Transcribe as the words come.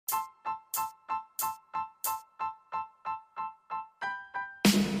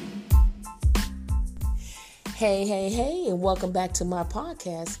Hey, and welcome back to my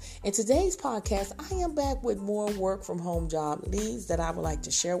podcast. In today's podcast, I am back with more work from home job leads that I would like to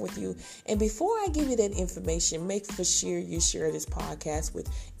share with you. And before I give you that information, make for sure you share this podcast with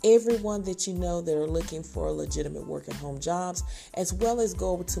everyone that you know that are looking for legitimate work at home jobs, as well as go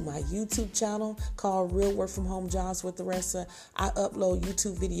over to my YouTube channel called Real Work from Home Jobs with Theresa. I upload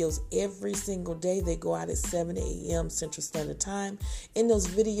YouTube videos every single day. They go out at 7 a.m. Central Standard Time. In those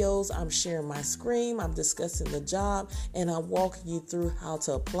videos, I'm sharing my screen, I'm discussing the job, and I'm walking you through how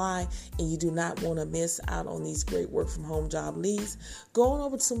to apply. And you do not want to miss out on these great work from home job leads. Go on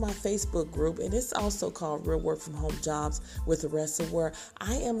over to my Facebook group, and it's also called Real Work from Home Jobs with Theresa, where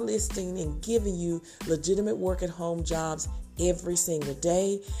I am listing and giving you legitimate work at home jobs every single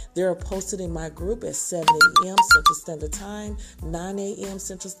day. They're posted in my group at 7 a.m. Central Standard Time, 9 a.m.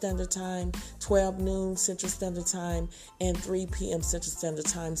 Central Standard Time, 12 noon Central Standard Time, and 3 p.m. Central Standard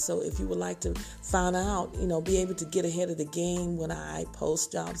Time. So if you would like to find out, be able to get ahead of the game when I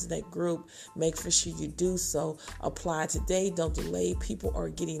post jobs in that group, make for sure you do so. Apply today. Don't delay. People are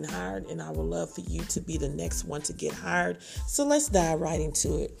getting hired, and I would love for you to be the next one to get hired. So let's dive right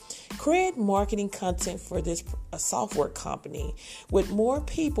into it. Create marketing content for this software company. With more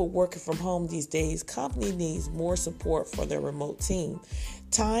people working from home these days, company needs more support for their remote team.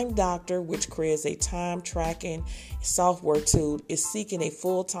 Time Doctor, which creates a time tracking software tool, is seeking a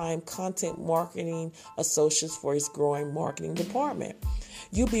full-time content marketing associate for its growing marketing department.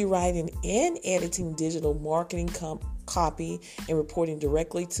 You'll be writing and editing digital marketing copy and reporting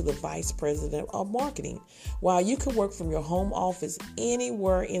directly to the Vice President of Marketing. While you can work from your home office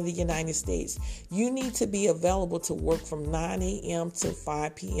anywhere in the United States, you need to be available to work from 9 a.m. to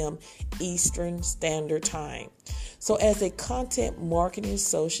 5 p.m. Eastern Standard Time. So as a content marketing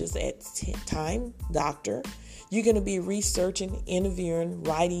associate at Time Doctor, you're going to be researching, interviewing,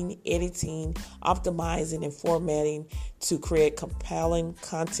 writing, editing, optimizing, and formatting to create compelling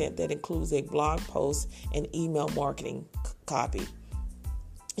content that includes a blog post and email marketing copy.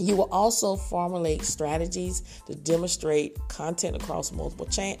 You will also formulate strategies to demonstrate content across multiple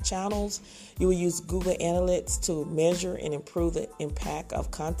channels. You will use Google Analytics to measure and improve the impact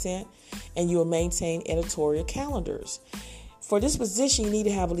of content, and you will maintain editorial calendars. For this position, you need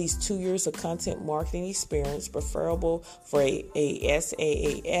to have at least 2 years of content marketing experience, preferable for a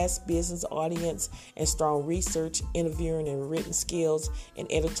SaaS business audience, and strong research, interviewing, and written skills and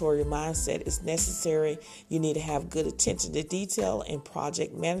editorial mindset is necessary. You need to have good attention to detail and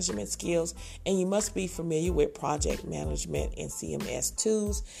project management skills, and you must be familiar with project management and CMS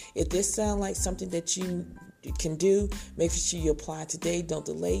tools. If this sounds like something that you can do, make sure you apply today. Don't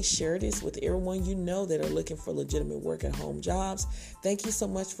delay. Share this with everyone you know that are looking for legitimate work at home jobs. Thank you so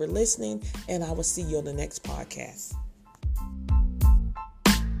much for listening, and I will see you on the next podcast.